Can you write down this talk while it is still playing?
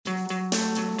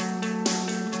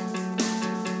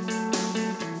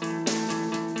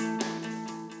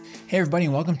Hey everybody,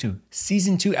 and welcome to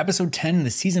Season 2, Episode 10, the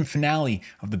season finale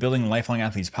of the Building Lifelong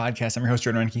Athletes podcast. I'm your host,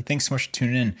 Jordan Reinke. Thanks so much for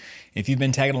tuning in. If you've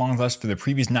been tagging along with us for the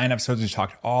previous 9 episodes, we've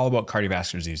talked all about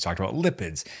cardiovascular disease, we've talked about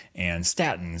lipids and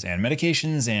statins and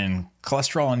medications and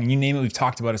cholesterol, and you name it, we've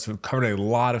talked about it. So we've covered a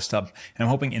lot of stuff, and I'm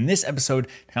hoping in this episode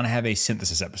to kind of have a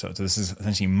synthesis episode. So this is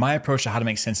essentially my approach to how to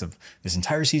make sense of this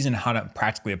entire season, how to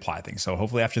practically apply things. So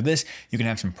hopefully after this, you can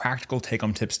have some practical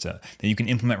take-home tips that you can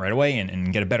implement right away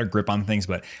and get a better grip on things.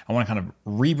 But I want to kind of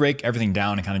re-break everything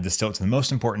down and kind of distill it to the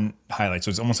most important highlights. So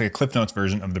it's almost like a Cliff Notes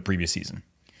version of the previous season.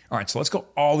 All right, so let's go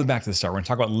all the way back to the start. We're going to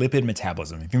talk about lipid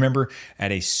metabolism. If you remember,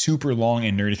 at a super long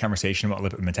and nerdy conversation about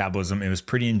lipid metabolism, it was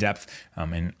pretty in depth,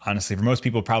 and honestly, for most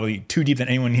people, probably too deep than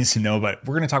anyone needs to know. But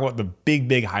we're going to talk about the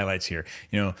big highlights here.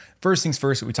 First things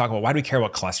first, we talk about why do we care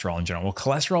about cholesterol in general. Well,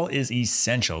 cholesterol is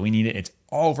essential. We need it. It's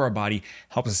all over our body,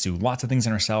 helps us do lots of things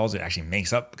in our cells. It actually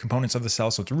makes up components of the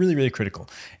cell, so it's really critical.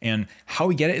 And how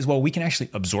we get it is, well, we can actually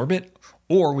absorb it,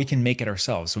 or we can make it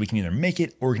ourselves. So we can either make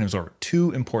it or we can absorb it.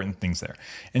 Two important things there.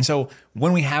 And so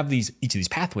when we have each of these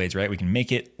pathways, right, we can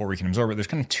make it or we can absorb it. There's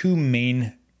kind of two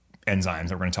main enzymes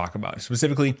that we're going to talk about.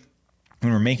 Specifically,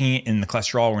 when we're making it in the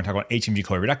cholesterol, we're going to talk about HMG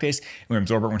CoA reductase. And when we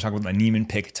absorb it, we're going to talk about the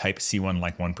Niemann-Pick type C1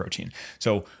 like 1 protein.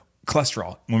 So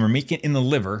cholesterol, when we're making it in the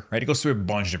liver, right, it goes through a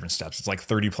bunch of different steps. It's like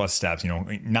 30 plus steps,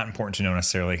 not important to know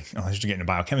necessarily, unless you're getting a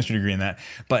biochemistry degree in that.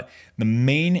 But the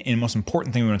main and most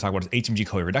important thing we want to talk about is HMG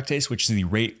CoA reductase, which is the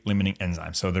rate limiting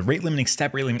enzyme. So the rate limiting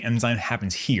enzyme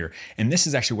happens here. And this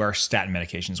is actually where our statin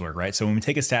medications work, right? So when we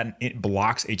take a statin, it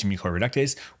blocks HMG CoA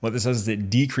reductase. What this does is it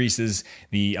decreases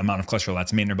the amount of cholesterol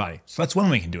that's made in our body. So that's one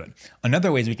way we can do it.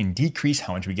 Another way is we can decrease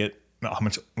how much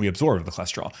we absorb of the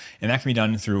cholesterol. And that can be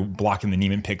done through blocking the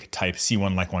Niemann-Pick type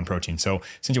C1 like 1 protein. So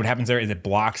essentially what happens there is it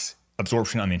blocks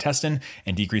absorption on the intestine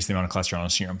and decreases the amount of cholesterol in the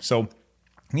serum. So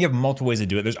we have multiple ways to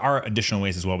do it. There's additional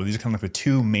ways as well, but these are kind of like the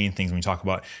two main things when we talk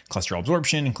about cholesterol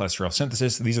absorption and cholesterol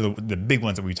synthesis. These are the big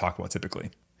ones that we talk about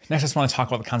typically. Next, I just want to talk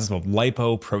about the concept of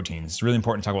lipoproteins. It's really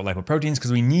important to talk about lipoproteins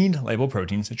because we need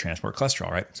lipoproteins to transport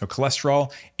cholesterol, right? So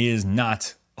cholesterol is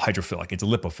not hydrophilic, it's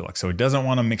lipophilic, so it doesn't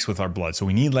want to mix with our blood. So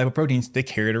we need lipoproteins to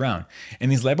carry it around.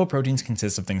 And these lipoproteins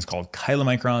consist of things called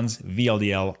chylomicrons,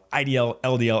 VLDL, IDL,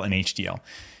 LDL, and HDL.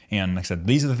 And like I said,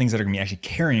 these are the things that are going to be actually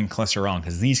carrying cholesterol around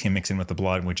because these can mix in with the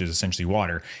blood, which is essentially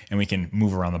water, and we can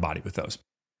move around the body with those.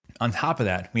 On top of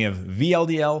that, we have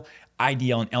VLDL,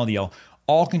 IDL, and LDL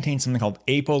all contain something called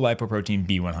apolipoprotein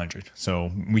B100.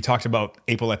 So we talked about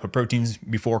apolipoproteins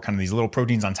before, kind of these little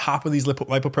proteins on top of these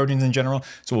lipoproteins in general.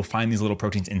 So we'll find these little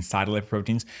proteins inside of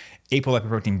lipoproteins.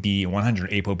 Apolipoprotein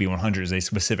B100, ApoB100 is a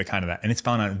specific kind of that. And it's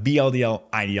found on VLDL,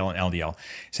 IDL, and LDL.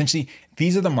 Essentially,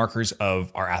 these are the markers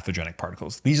of our atherogenic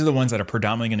particles. These are the ones that are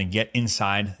predominantly going to get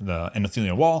inside the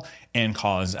endothelial wall and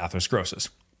cause atherosclerosis.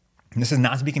 And this is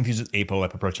not to be confused with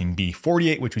apolipoprotein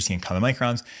B48, which we see in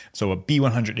chylomicrons. So a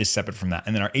B100 is separate from that.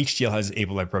 And then our HDL has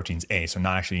apolipoproteins A, so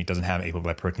it doesn't have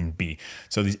apolipoprotein B.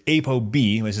 So these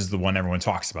ApoB, this is the one everyone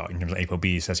talks about in terms of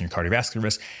ApoB, assessing your cardiovascular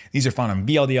risk. These are found on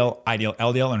VLDL, IDL,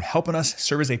 LDL, and helping us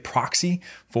serve as a proxy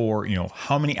for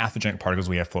how many atherogenic particles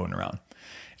we have floating around.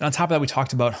 And on top of that, we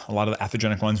talked about a lot of the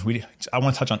atherogenic ones. I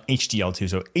want to touch on HDL too.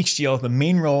 So HDL, the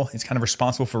main role is kind of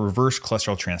responsible for reverse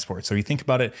cholesterol transport. So you think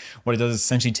about it, what it does is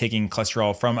essentially taking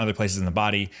cholesterol from other places in the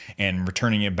body and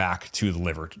returning it back to the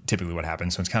liver, typically what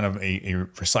happens. So it's kind of a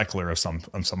recycler of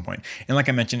some point. And like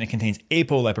I mentioned, it contains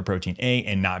apolipoprotein A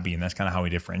and not B, and that's kind of how we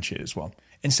differentiate as well.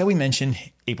 And so we mentioned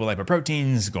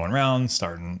apolipoproteins going around,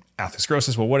 starting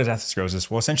atherosclerosis. Well, what is atherosclerosis?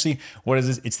 Well, essentially, what is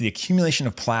this? It's the accumulation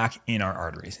of plaque in our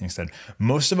arteries. And he said,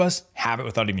 most of us have it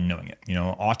without even knowing it.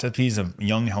 Autopsies of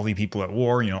young, healthy people at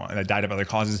war, that died of other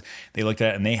causes, they looked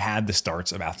at it and they had the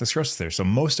starts of atherosclerosis there. So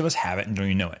most of us have it and don't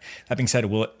even know it. That being said,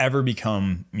 will it ever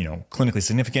become, clinically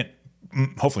significant?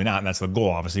 Hopefully not, and that's the goal,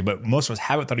 obviously, but most of us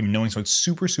have it without even knowing, so it's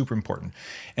super important.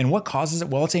 And what causes it?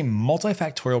 Well, it's a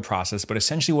multifactorial process, but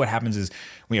essentially what happens is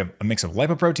we have a mix of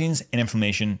lipoproteins and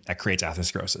inflammation that creates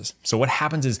atherosclerosis. So what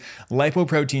happens is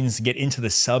lipoproteins get into the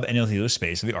subendothelial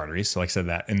space of the arteries. So like I said,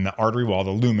 that in the artery wall,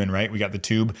 the lumen, right? We got the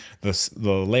tube, the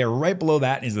layer right below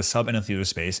that is the subendothelial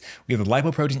space. We have the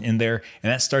lipoprotein in there,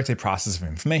 and that starts a process of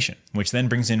inflammation, which then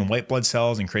brings in white blood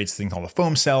cells and creates a thing called a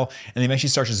foam cell, and eventually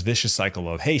starts this vicious cycle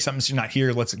of, hey, something's not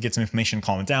here, let's get some inflammation,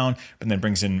 calm it down, but then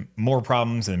brings in more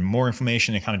problems and more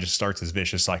inflammation. It kind of just starts this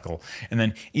vicious cycle. And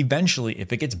then eventually,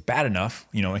 if it gets bad enough,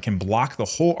 it can block the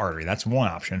whole artery. That's one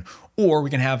option. Or we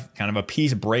can have kind of a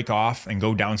piece break off and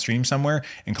go downstream somewhere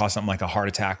and cause something like a heart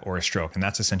attack or a stroke. And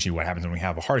that's essentially what happens when we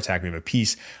have a heart attack. We have a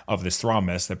piece of this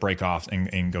thrombus that break off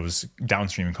and goes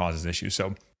downstream and causes issues.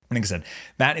 So like I said,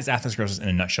 that is atherosclerosis in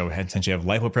a nutshell. We essentially have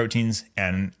lipoproteins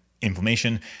and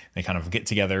inflammation. They kind of get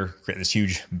together, create this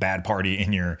huge bad party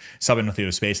in your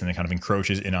subendothelial space, and it kind of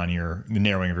encroaches in on the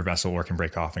narrowing of your vessel, or can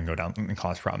break off and go down and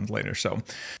cause problems later. So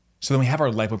then we have our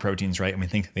lipoproteins, right? And we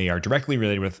think they are directly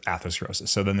related with atherosclerosis.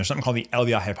 So then there's something called the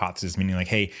LDL hypothesis, meaning like,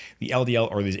 hey, the LDL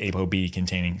or these ApoB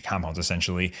containing compounds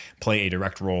essentially play a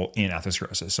direct role in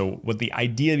atherosclerosis. So what the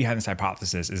idea behind this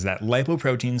hypothesis is that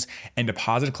lipoproteins and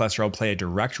deposited cholesterol play a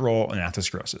direct role in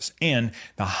atherosclerosis. And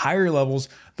the higher levels,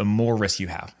 the more risk you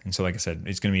have. And so like I said,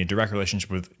 it's going to be a direct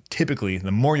relationship with, typically,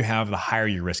 the more you have, the higher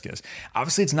your risk is.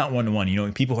 Obviously, it's not one-to-one. You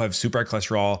know, people who have super high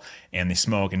cholesterol and they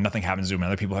smoke and nothing happens to them. And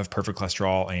other people have perfect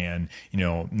cholesterol and, you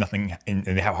know, nothing, and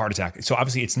they have a heart attack. So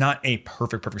obviously, it's not a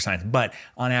perfect science. But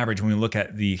on average, when we look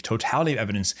at the totality of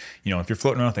evidence, you know, if you're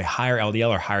floating around with a higher LDL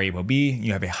or higher ApoB,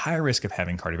 you have a higher risk of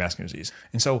having cardiovascular disease.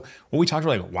 And so what we talked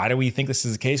about, like, why do we think this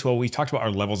is the case? Well, we talked about our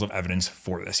levels of evidence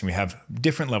for this. And we have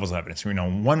different levels of evidence. We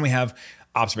know, one, we have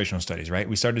observational studies, right?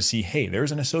 We started to see, hey,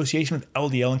 there's an association with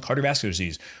LDL and cardiovascular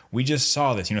disease. We just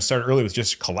saw this, you know, started early with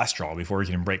just cholesterol before we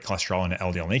can break cholesterol into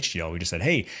LDL and HDL. We just said,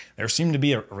 hey, there seemed to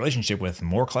be a relationship with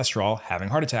more cholesterol having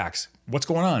heart attacks. What's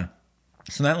going on?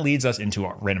 So that leads us into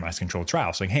our randomized controlled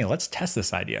trial. So like, hey, let's test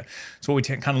this idea. So what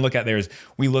we kind of look at there is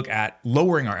we look at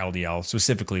lowering our LDL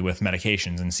specifically with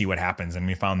medications and see what happens. And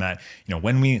we found that, you know,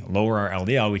 when we lower our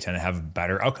LDL, we tend to have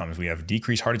better outcomes. We have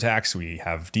decreased heart attacks. We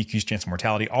have decreased chance of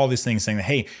mortality, all these things saying that,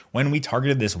 hey, when we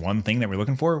targeted this one thing that we're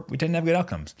looking for, we tend to have good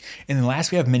outcomes. And then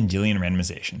last, we have Mendelian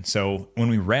randomization. So when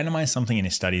we randomize something in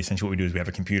a study, essentially what we do is we have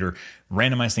a computer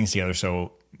randomize things together.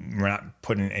 So we're not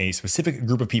putting a specific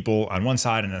group of people on one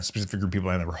side and a specific group of people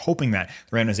on the other. We're hoping that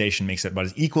the randomization makes it about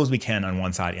as equal as we can on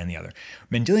one side and the other.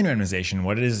 Mendelian randomization,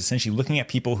 what it is essentially looking at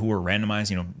people who were randomized,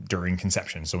 you know, during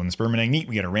conception. So in the sperm and egg meet,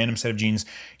 we get a random set of genes.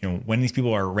 You know, when these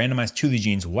people are randomized to the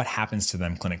genes, what happens to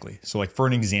them clinically? So like for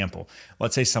an example,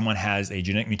 let's say someone has a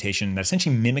genetic mutation that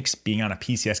essentially mimics being on a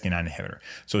PCSK9 inhibitor.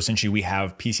 So essentially we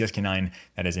have PCSK9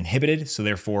 that is inhibited. So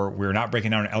therefore we're not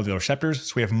breaking down LDL receptors.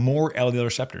 So we have more LDL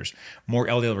receptors. More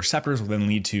LDL receptors will then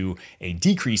lead to a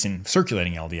decrease in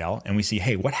circulating LDL. And we see,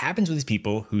 hey, what happens with these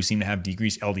people who seem to have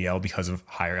decreased LDL because of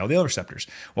higher LDL receptors?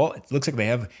 Well, it looks like they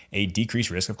have a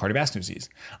decreased risk of cardiovascular disease.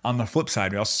 On the flip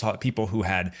side, we also saw that people who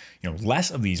had, you know,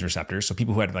 less of these receptors, so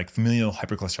people who had like familial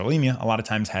hypercholesterolemia, a lot of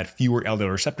times had fewer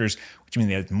LDL receptors, which means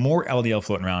they had more LDL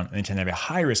floating around and they tend to have a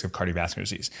high risk of cardiovascular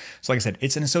disease. So like I said,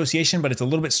 it's an association, but it's a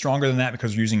little bit stronger than that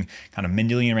because we're using kind of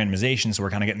Mendelian randomization. So we're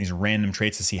kind of getting these random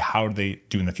traits to see how they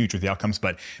do in the future with the outcomes.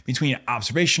 But between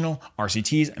observational,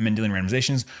 RCTs, and Mendelian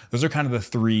randomizations, those are kind of the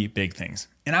three big things.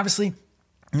 And obviously,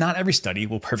 not every study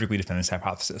will perfectly defend this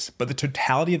hypothesis, but the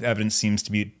totality of evidence seems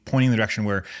to be pointing in the direction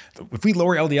where if we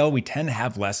lower LDL, we tend to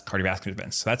have less cardiovascular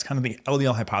events. So that's kind of the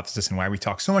LDL hypothesis and why we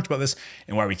talk so much about this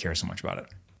and why we care so much about it.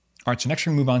 All right, so next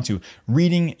we're gonna move on to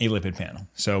reading a lipid panel.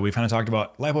 So we've kind of talked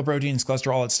about lipoproteins,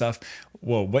 cholesterol, all that stuff.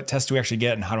 Well, what tests do we actually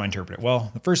get and how do I interpret it?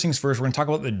 Well, the first things first, we're gonna talk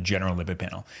about the general lipid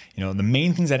panel. You know, the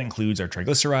main things that includes are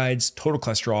triglycerides, total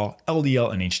cholesterol,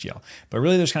 LDL, and HDL. But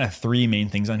really there's kind of three main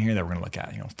things on here that we're gonna look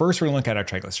at. You know, first we're gonna look at our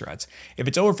triglycerides. If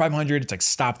it's over 500, it's like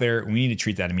stop there. We need to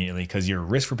treat that immediately because your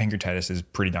risk for pancreatitis is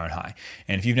pretty darn high.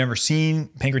 And if you've never seen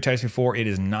pancreatitis before, it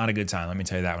is not a good sign. Let me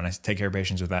tell you that. When I take care of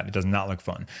patients with that, it does not look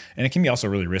fun. And it can be also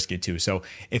really risky too. So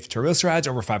if triglycerides are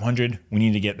over 500, we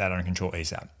need to get that under control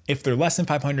ASAP. If they're less than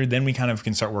 500, then we kind of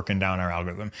can start working down our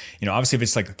algorithm. You know, obviously if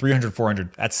it's like 300,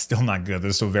 400, that's still not good.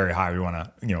 They're still very high. We want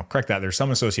to, you know, correct that. There's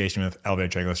some association with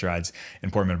elevated triglycerides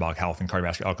and poor metabolic health and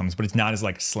cardiovascular outcomes, but it's not as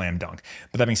like slam dunk.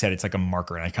 But that being said, it's like a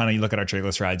marker. And I kind of look at our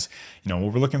triglycerides, you know,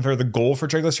 what we're looking for, the goal for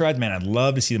triglycerides, man, I'd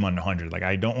love to see them under 100. Like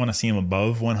I don't want to see them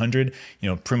above 100, you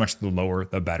know, pretty much the lower,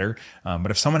 the better. But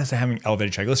if someone is having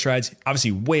elevated triglycerides,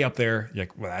 obviously way up there, you're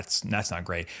like, well, that's not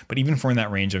great. But even for in that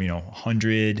range of, you know,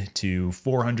 100 to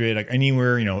 400, like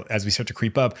anywhere, you know, as we start to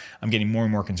creep up, I'm getting more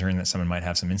and more concerned that someone might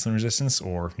have some insulin resistance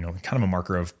or, you know, kind of a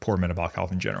marker of poor metabolic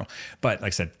health in general. But like I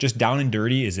said, just down and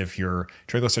dirty is if your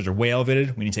triglycerides are way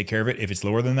elevated, we need to take care of it. If it's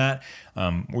lower than that,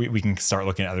 we can start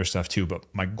looking at other stuff too. But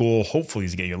my goal hopefully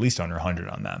is to get you at least under 100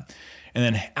 on that. And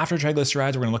then after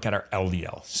triglycerides, we're going to look at our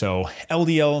LDL. So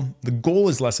LDL, the goal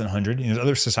is less than 100. You know, there's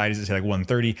other societies that say like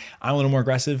 130. I'm a little more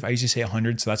aggressive. I usually say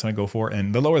 100. So that's what I go for.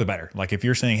 And the lower, the better. Like if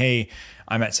you're saying, hey,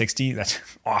 I'm at 60, that's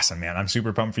awesome, man. I'm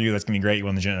super pumped for you. That's going to be great. You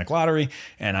won the genetic lottery.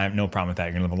 And I have no problem with that.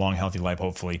 You're going to live a long, healthy life,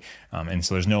 hopefully. And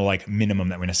so there's no like minimum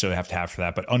that we necessarily have to have for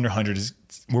that. But under 100 is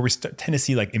where we tend to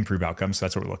see like improved outcomes. So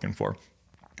that's what we're looking for.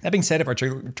 That being said, if our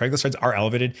triglycerides are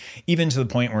elevated, even to the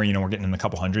point where, we're getting in the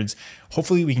couple hundreds,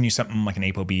 hopefully we can use something like an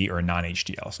ApoB or a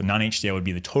non-HDL. So non-HDL would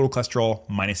be the total cholesterol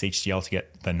minus HDL to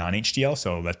get the non-HDL.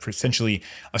 So that's essentially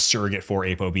a surrogate for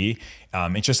ApoB.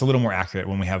 It's just a little more accurate.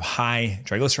 When we have high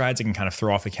triglycerides, it can kind of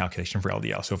throw off the calculation for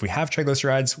LDL. So if we have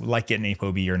triglycerides, we like getting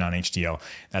ApoB or non-HDL,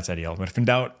 that's ideal. But if in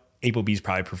doubt, ApoB is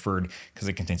probably preferred because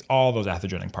it contains all those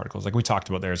atherogenic particles. Like we talked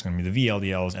about, there's going to be the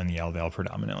VLDLs and the LDL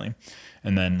predominantly.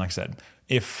 And then, like I said,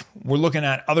 if we're looking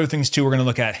at other things too, we're going to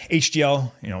look at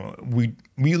HDL.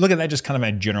 We look at that just kind of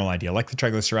a general idea, like the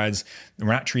triglycerides. We're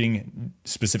not treating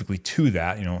specifically to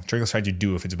that. Triglycerides you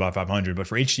do if it's above 500, but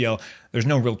for HDL, there's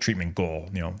no real treatment goal.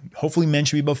 Hopefully men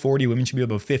should be above 40, women should be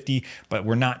above 50, but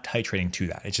we're not titrating to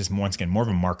that. It's just, once again, more of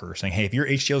a marker saying, hey, if your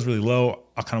HDL is really low,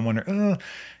 I'll kind of wonder,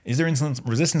 is there insulin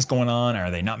resistance going on?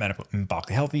 Are they not metabolically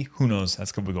healthy? Who knows?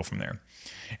 That's good. We go from there.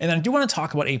 And then I do want to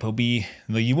talk about ApoB,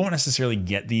 though you won't necessarily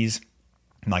get these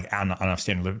like on a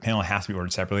standard lipid panel. It has to be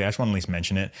ordered separately. I just want to at least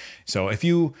mention it. So if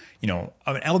an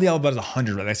LDL about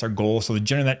 100, right, that's our goal. So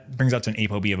generally that brings out to an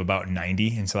ApoB of about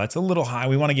 90. And so that's a little high.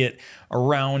 We want to get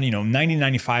around, 90,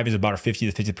 95 is about our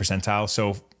 50 to 50th percentile.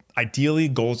 So ideally,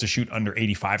 goal is to shoot under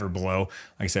 85 or below. Like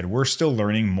I said, we're still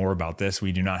learning more about this.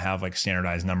 We do not have like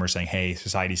standardized numbers saying, hey,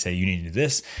 society say you need to do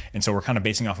this. And so we're kind of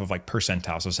basing off of like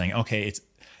percentile. So saying, okay, it's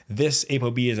this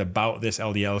ApoB is about this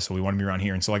LDL, so we want to be around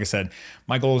here. And so, like I said,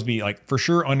 my goal is to be like for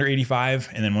sure under 85.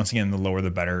 And then once again, the lower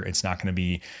the better. It's not going to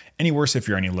be any worse if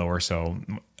you're any lower. So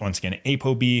once again,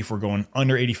 ApoB, if we're going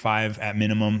under 85 at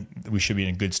minimum, we should be in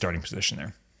a good starting position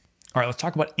there. All right, let's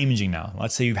talk about imaging now.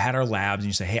 Let's say you've had our labs and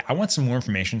you say, hey, I want some more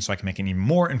information so I can make an even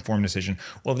more informed decision.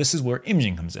 Well, this is where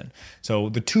imaging comes in. So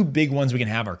the two big ones we can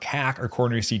have are CAC or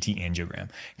coronary CT angiogram.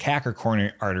 CAC or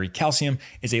coronary artery calcium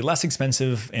is a less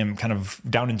expensive and kind of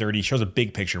down and dirty, shows a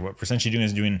big picture. What we're essentially doing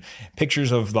is doing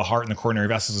pictures of the heart and the coronary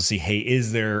vessels to see, hey,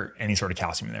 is there any sort of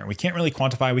calcium in there? We can't really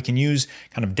quantify. We can use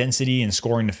kind of density and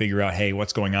scoring to figure out, hey,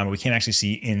 what's going on, but we can't actually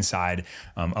see inside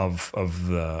of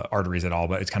the arteries at all.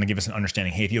 But it's kind of give us an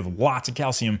understanding, hey, if you have lots of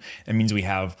calcium, that means we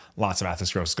have lots of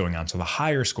atherosclerosis going on. So the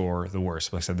higher score, the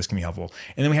worse. Like I said, this can be helpful.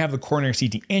 And then we have the coronary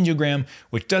CT angiogram,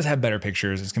 which does have better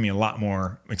pictures. It's going to be a lot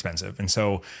more expensive. And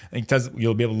so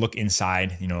you'll be able to look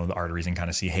inside, the arteries and kind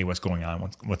of see, hey, what's going on,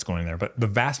 what's going there. But the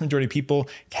vast majority of people,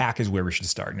 CAC is where we should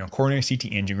start. Coronary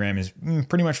CT angiogram is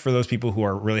pretty much for those people who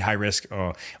are really high risk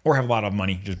or have a lot of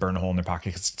money, just burn a hole in their pocket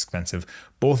because it's expensive.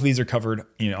 Both of these are covered,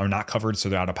 are not covered, so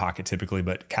they're out of pocket typically,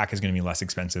 but CAC is going to be less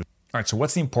expensive. All right, so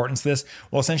what's the importance of this?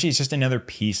 Well, essentially, it's just another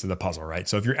piece of the puzzle, right?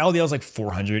 So if your LDL is like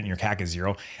 400 and your CAC is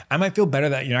 0, I might feel better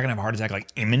that you're not gonna have a heart attack like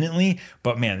imminently,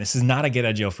 but man, this is not a get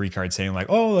out of jail free card saying like,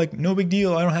 oh, like no big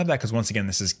deal, I don't have that. Because once again,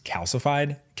 this is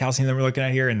calcified calcium that we're looking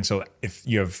at here. And so if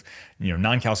you have,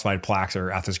 non-calcified plaques or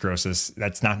atherosclerosis,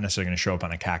 that's not necessarily going to show up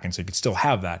on a CAC. And so you could still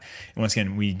have that. And once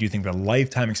again, we do think the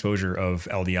lifetime exposure of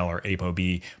LDL or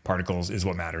ApoB particles is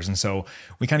what matters. And so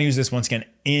we kind of use this once again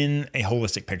in a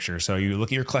holistic picture. So you look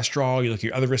at your cholesterol, you look at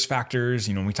your other risk factors,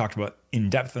 we talked about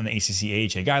in depth on the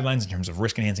ACC AHA guidelines in terms of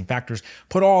risk enhancing factors,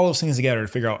 put all those things together to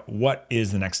figure out what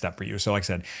is the next step for you. So like I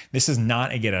said, this is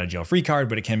not a get out of jail free card,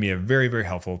 but it can be a very, very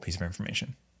helpful piece of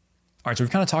information. All right, so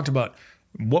we've kind of talked about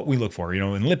what we look for, in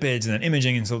lipids and then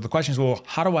imaging. And so the question is, well,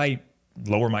 how do I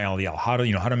lower my LDL? How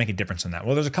to make a difference in that?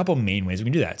 Well, there's a couple of main ways we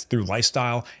can do that. It's through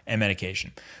lifestyle and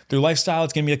medication. Through lifestyle,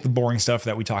 it's going to be like the boring stuff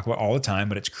that we talk about all the time,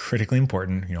 but it's critically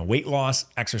important. Weight loss,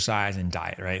 exercise, and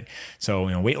diet, right?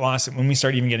 So, weight loss, when we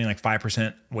start even getting like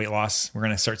 5% weight loss, we're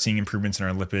going to start seeing improvements in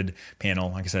our lipid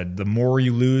panel. Like I said, the more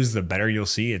you lose, the better you'll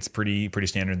see. It's pretty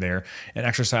standard there. And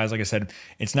exercise, like I said,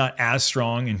 it's not as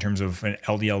strong in terms of an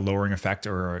LDL lowering effect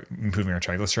or improving our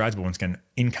triglycerides, but once again,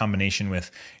 in combination with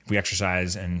if we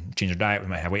exercise and change our diet, we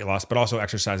might have weight loss, but also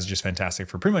exercise is just fantastic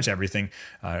for pretty much everything.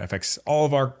 It affects all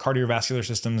of our cardiovascular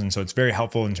systems. And so it's very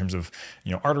helpful in terms of,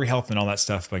 artery health and all that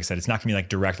stuff. Like I said, it's not gonna be like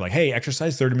direct, like, hey,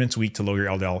 exercise 30 minutes a week to lower your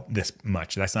LDL this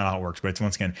much. That's not how it works, but it's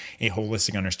once again, a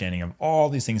holistic understanding of all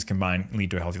these things combined lead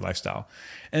to a healthy lifestyle.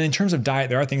 And in terms of diet,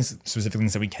 there are specific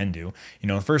things that we can do.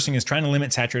 The first thing is trying to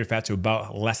limit saturated fat to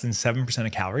about less than 7%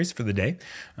 of calories for the day.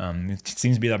 It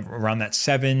seems to be around that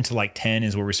 7 to like 10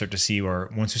 is where we start to see, or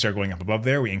once we start going up above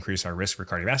there, we increase our risk for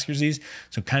cardiovascular disease.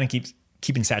 So kind of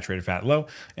keeping saturated fat low.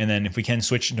 And then if we can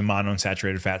switch to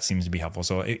monounsaturated fat seems to be helpful.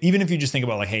 So even if you just think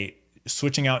about like, hey,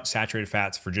 switching out saturated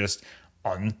fats for just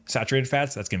unsaturated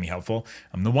fats, that's going to be helpful.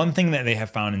 The one thing that they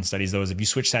have found in studies though is if you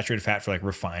switch saturated fat for like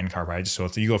refined carbohydrates, so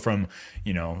you go from,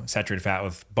 saturated fat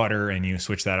with butter and you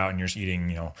switch that out and you're just eating,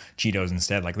 Cheetos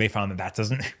instead, like they found that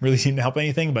doesn't really seem to help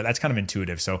anything, but that's kind of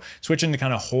intuitive. So switching to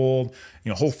kind of whole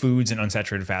foods and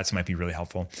unsaturated fats might be really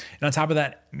helpful. And on top of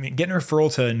that, getting a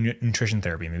referral to nutrition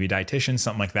therapy, maybe a dietitian,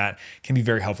 something like that can be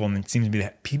very helpful. And it seems to be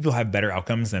that people have better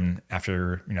outcomes than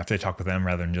after they talk with them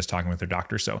rather than just talking with their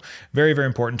doctor. So very, very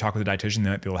important. Talk with a dietitian. They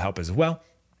might be able to help as well.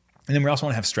 And then we also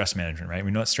want to have stress management, right?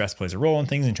 We know that stress plays a role in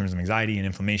things in terms of anxiety and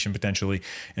inflammation potentially.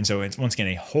 And so it's once again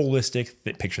a holistic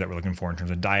picture that we're looking for in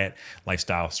terms of diet,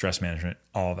 lifestyle, stress management,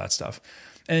 all of that stuff.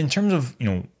 And in terms of,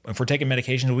 if we're taking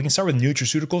medications, we can start with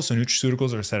nutraceuticals. So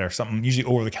nutraceuticals are something usually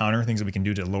over the counter, things that we can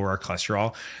do to lower our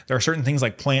cholesterol. There are certain things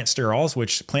like plant sterols,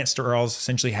 which plant sterols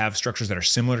essentially have structures that are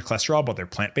similar to cholesterol, but they're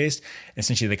plant-based.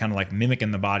 Essentially, they kind of like mimic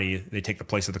in the body. They take the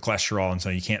place of the cholesterol, and so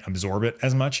you can't absorb it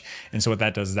as much. And so what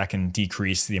that does is that can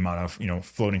decrease the amount of,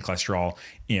 floating cholesterol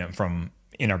from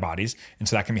in our bodies. And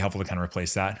so that can be helpful to kind of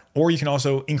replace that. Or you can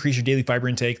also increase your daily fiber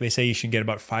intake. They say you should get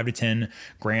about 5 to 10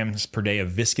 grams per day of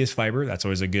viscous fiber. That's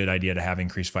always a good idea to have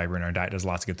increased fiber in our diet. It does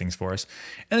lots of good things for us.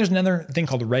 And there's another thing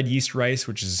called red yeast rice,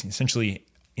 which is essentially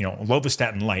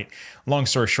lovastatin light. Long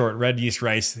story short, red yeast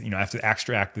rice, after the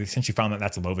extract, they essentially found that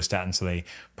that's a lovastatin. So they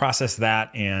processed that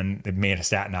and they made a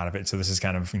statin out of it. So this is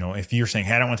kind of, if you're saying,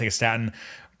 hey, I don't want to take a statin,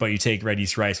 but you take red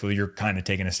yeast rice, well, you're kind of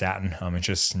taking a statin. It's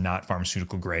just not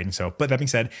pharmaceutical grade. And so, but that being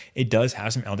said, it does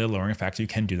have some LDL lowering effects. You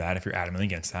can do that if you're adamantly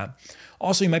against that.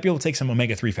 Also, you might be able to take some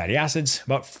omega-3 fatty acids.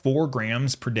 About 4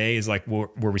 grams per day is like where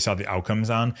we saw the outcomes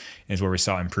on, is where we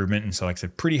saw improvement. And so, like I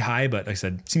said, pretty high, but like I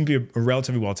said, seems to be a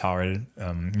relatively well-tolerated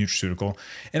nutraceutical.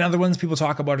 And other ones people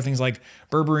talk about are things like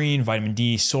berberine, vitamin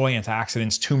D, soy,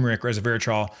 antioxidants, turmeric,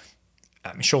 resveratrol.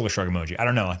 Shoulder shrug emoji. I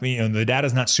don't know. The data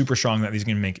is not super strong that these are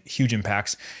going to make huge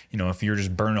impacts. If you're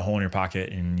just burning a hole in your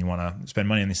pocket and you want to spend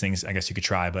money on these things, I guess you could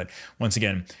try. But once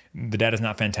again, the data is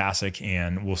not fantastic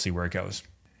and we'll see where it goes.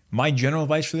 My general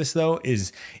advice for this though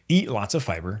is eat lots of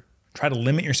fiber. Try to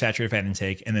limit your saturated fat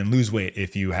intake and then lose weight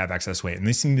if you have excess weight. And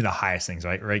these seem to be the highest things,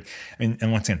 right? And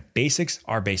once again, basics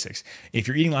are basics. If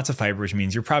you're eating lots of fiber, which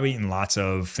means you're probably eating lots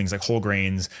of things like whole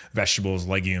grains, vegetables,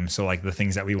 legumes. So like the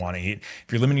things that we want to eat.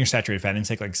 If you're limiting your saturated fat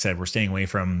intake, like I said, we're staying away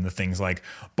from the things like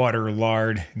butter,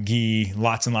 lard, ghee,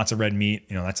 lots and lots of red meat.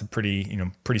 That's a pretty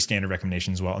standard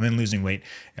recommendation as well. And then losing weight,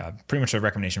 pretty much a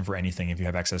recommendation for anything. If you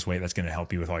have excess weight, that's going to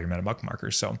help you with all your metabolic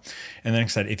markers. So, and then like I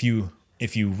said, if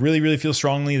you really, really feel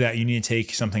strongly that you need to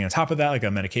take something on top of that, like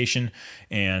a medication,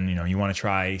 and you want to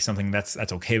try something, that's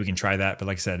okay. We can try that. But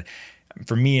like I said,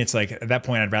 for me, it's like at that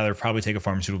point, I'd rather probably take a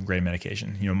pharmaceutical grade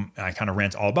medication. I kind of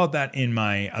rant all about that in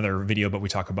my other video, but we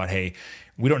talk about, hey,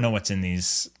 we don't know what's in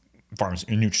these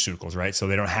nutraceuticals, right? So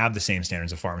they don't have the same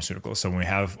standards of pharmaceuticals. So when we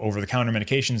have over-the-counter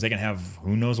medications, they can have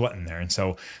who knows what in there. And so,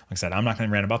 like I said, I'm not going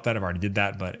to rant about that. I've already did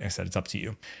that, but like I said, it's up to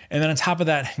you. And then on top of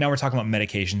that, now we're talking about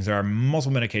medications. There are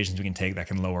multiple medications we can take that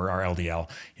can lower our LDL.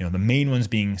 The main ones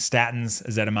being statins,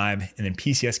 ezetimibe, and then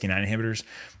PCSK9 inhibitors.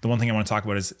 The one thing I want to talk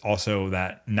about is also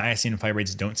that niacin and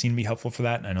fibrates don't seem to be helpful for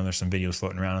that. I know there's some videos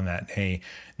floating around on that. Hey,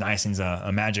 niacin's a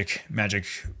magic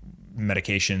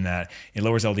medication that it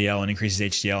lowers LDL and increases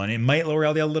HDL, and it might lower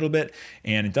LDL a little bit,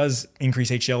 and it does increase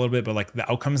HDL a little bit, but like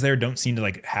the outcomes there don't seem to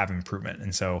like have improvement.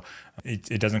 And so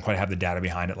it doesn't quite have the data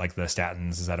behind it like the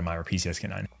statins, ezetimibe, or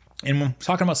PCSK9. And when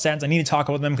talking about statins, I need to talk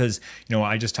about them because,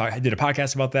 I did a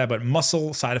podcast about that, but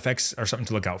muscle side effects are something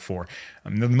to look out for.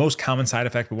 The most common side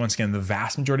effect, but once again, the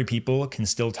vast majority of people can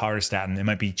still tolerate a statin. It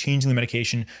might be changing the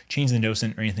medication, changing the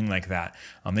dosing, or anything like that.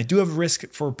 They do have a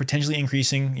risk for potentially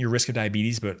increasing your risk of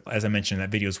diabetes, but as I mentioned in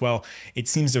that video as well, it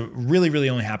seems to really,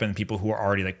 really only happen in people who are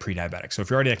already like pre-diabetic. So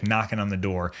if you're already like knocking on the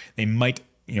door, they might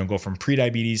go from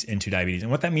pre-diabetes into diabetes.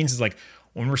 And what that means is like,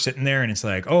 when we're sitting there and it's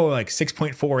like, oh, like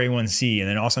 6.4 A1C and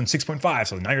then all of a sudden 6.5.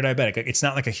 So now you're diabetic. It's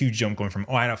not like a huge jump going from,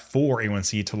 I had a 4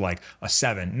 A1C to like a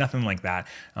 7, nothing like that.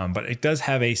 But it does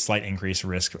have a slight increased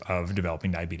risk of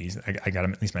developing diabetes. I got to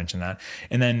at least mention that.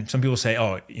 And then some people say,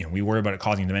 we worry about it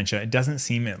causing dementia. It doesn't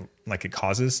seem like it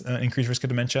causes increased risk of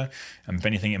dementia. If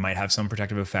anything, it might have some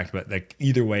protective effect, but like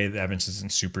either way, the evidence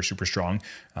isn't super, super strong,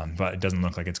 but it doesn't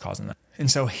look like it's causing that. And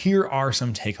so here are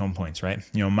some take-home points, right?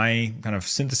 My kind of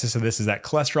synthesis of this is that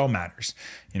cholesterol matters.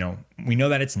 We know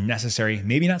that it's necessary,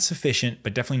 maybe not sufficient,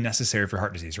 but definitely necessary for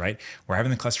heart disease, right? We're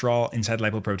having the cholesterol inside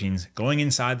lipoproteins going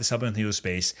inside the subendothelial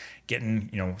space, getting,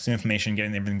 some inflammation,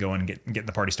 getting everything going, getting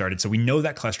the party started. So we know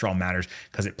that cholesterol matters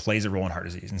because it plays a role in heart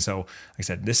disease. And so, like I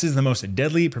said, this is the most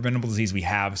deadly preventable disease we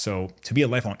have. So to be a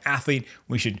lifelong athlete,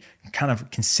 we should kind of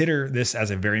consider this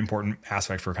as a very important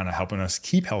aspect for kind of helping us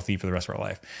keep healthy for the rest of our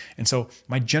life. And so so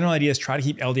my general idea is try to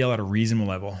keep LDL at a reasonable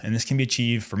level. And this can be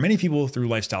achieved for many people through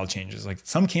lifestyle changes. Like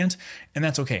some can't, and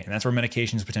that's okay. And that's where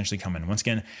medications potentially come in. Once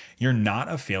again, you're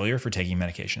not a failure for taking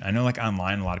medication. I know like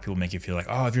online, a lot of people make you feel like,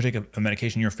 oh, if you take a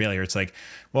medication, you're a failure. It's like,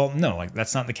 well, no, like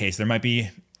that's not the case. There might be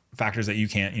factors that you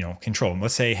can't, control.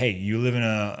 Let's say, hey, you live in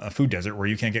a food desert where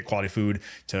you can't get quality food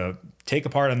to take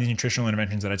apart on these nutritional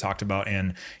interventions that I talked about.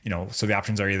 And, so the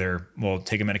options are either, well,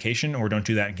 take a medication or don't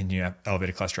do that and continue to have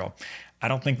elevated cholesterol. I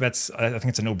think it's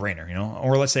a no-brainer,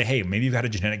 or let's say, hey, maybe you've got a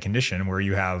genetic condition where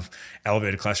you have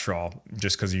elevated cholesterol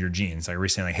just because of your genes. Like we're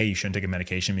saying like, hey, you shouldn't take a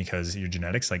medication because of your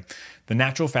genetics. Like the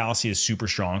natural fallacy is super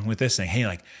strong with this saying, hey,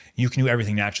 like you can do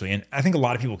everything naturally. And I think a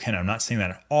lot of people can. I'm not saying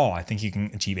that at all. I think you can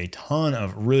achieve a ton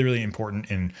of really, really important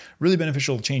and really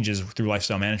beneficial changes through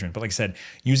lifestyle management. But like I said,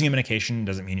 using a medication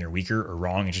doesn't mean you're weaker or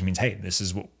wrong. It just means, hey, this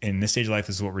is what in this stage of life,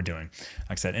 this is what we're doing.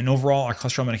 Like I said, and overall, our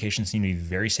cholesterol medications seem to be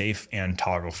very safe and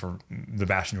tolerable for the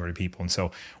vast majority of people. And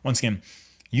so once again,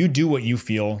 you do what you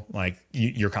feel like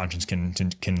your conscience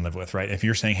can live with, right? If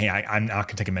you're saying, hey, I'm not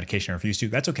gonna take a medication or refuse to,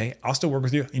 that's okay. I'll still work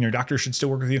with you. Your doctor should still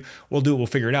work with you. We'll do it. We'll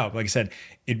figure it out. But like I said,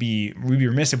 we'd be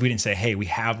remiss if we didn't say, hey, we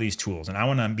have these tools. And I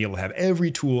want to be able to have every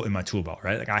tool in my tool belt,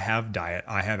 right? Like I have diet,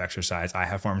 I have exercise, I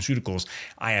have pharmaceuticals,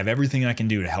 I have everything I can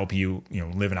do to help you,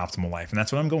 live an optimal life. And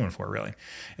that's what I'm going for, really.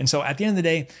 And so at the end of the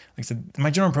day, like I said, my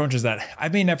general approach is that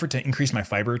I've made an effort to increase my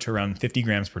fiber to around 50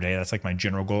 grams per day. That's like my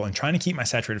general goal, and trying to keep my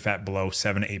saturated fat below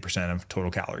 7 to 8% of total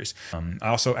calories. I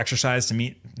also exercise to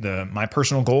meet my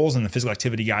personal goals and the physical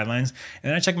activity guidelines.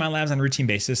 And then I check my labs on a routine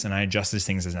basis and I adjust these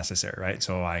things as necessary, right?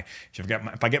 So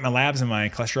if I get my labs and my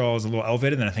cholesterol is a little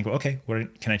elevated, then I think, well, okay,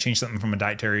 can I change something from a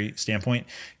dietary standpoint?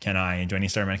 Do I need to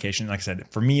start medication? Like I said,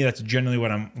 for me, that's generally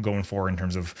what I'm going for in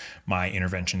terms of my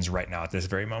interventions right now at this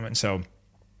very moment. So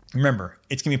remember,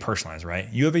 it's going to be personalized, right?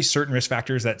 You have a certain risk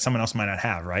factors that someone else might not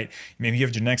have, right? Maybe you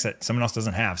have genetics that someone else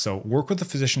doesn't have. So work with the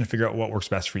physician to figure out what works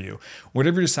best for you.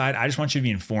 Whatever you decide, I just want you to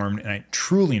be informed, and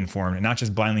truly informed, and not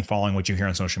just blindly following what you hear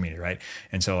on social media, right?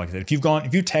 And so like I said, if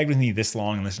you've tagged with me this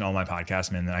long and listened to all my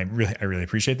podcasts, man, then I really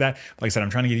appreciate that. But like I said, I'm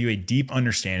trying to give you a deep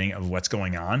understanding of what's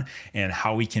going on and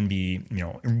how we can be,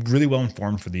 really well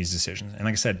informed for these decisions. And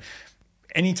like I said,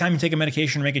 anytime you take a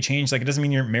medication or make a change, like it doesn't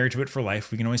mean you're married to it for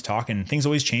life. We can always talk, and things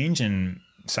always change, and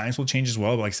science will change as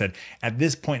well. But like I said, at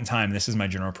this point in time, this is my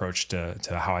general approach to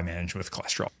how I manage with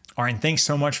cholesterol. All right, and thanks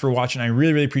so much for watching. I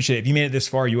really appreciate it. If you made it this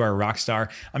far, you are a rock star.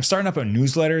 I'm starting up a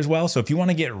newsletter as well. So if you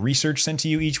want to get research sent to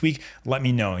you each week, let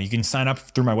me know. You can sign up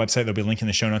through my website. There'll be a link in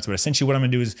the show notes. But essentially what I'm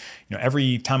going to do is,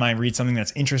 every time I read something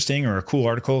that's interesting or a cool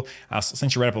article, I'll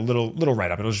essentially write up a little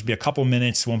write-up. It'll just be a couple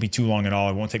minutes. It won't be too long at all.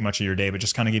 It won't take much of your day, but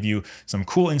just kind of give you some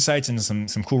cool insights into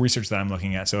some cool research that I'm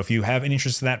looking at. So if you have any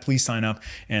interest in that, please sign up.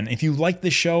 And if you like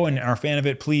this show and are a fan of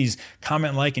it, please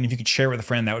comment, like, and if you could share it with a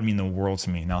friend, that would mean the world to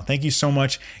me. Now, thank you so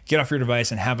much. Get off your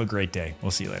device and have a great day.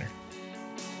 We'll see you later.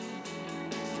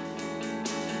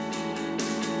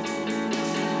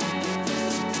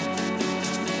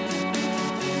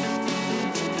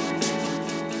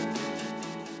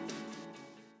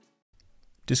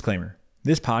 Disclaimer.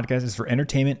 This podcast is for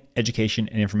entertainment, education,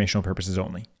 and informational purposes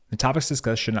only. The topics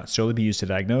discussed should not solely be used to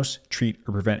diagnose, treat,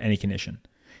 or prevent any condition.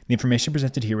 The information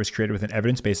presented here was created with an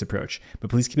evidence-based approach, but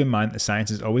please keep in mind that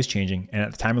science is always changing, and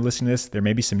at the time of listening to this, there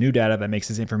may be some new data that makes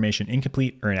this information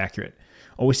incomplete or inaccurate.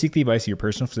 Always seek the advice of your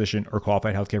personal physician or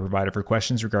qualified healthcare provider for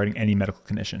questions regarding any medical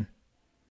condition.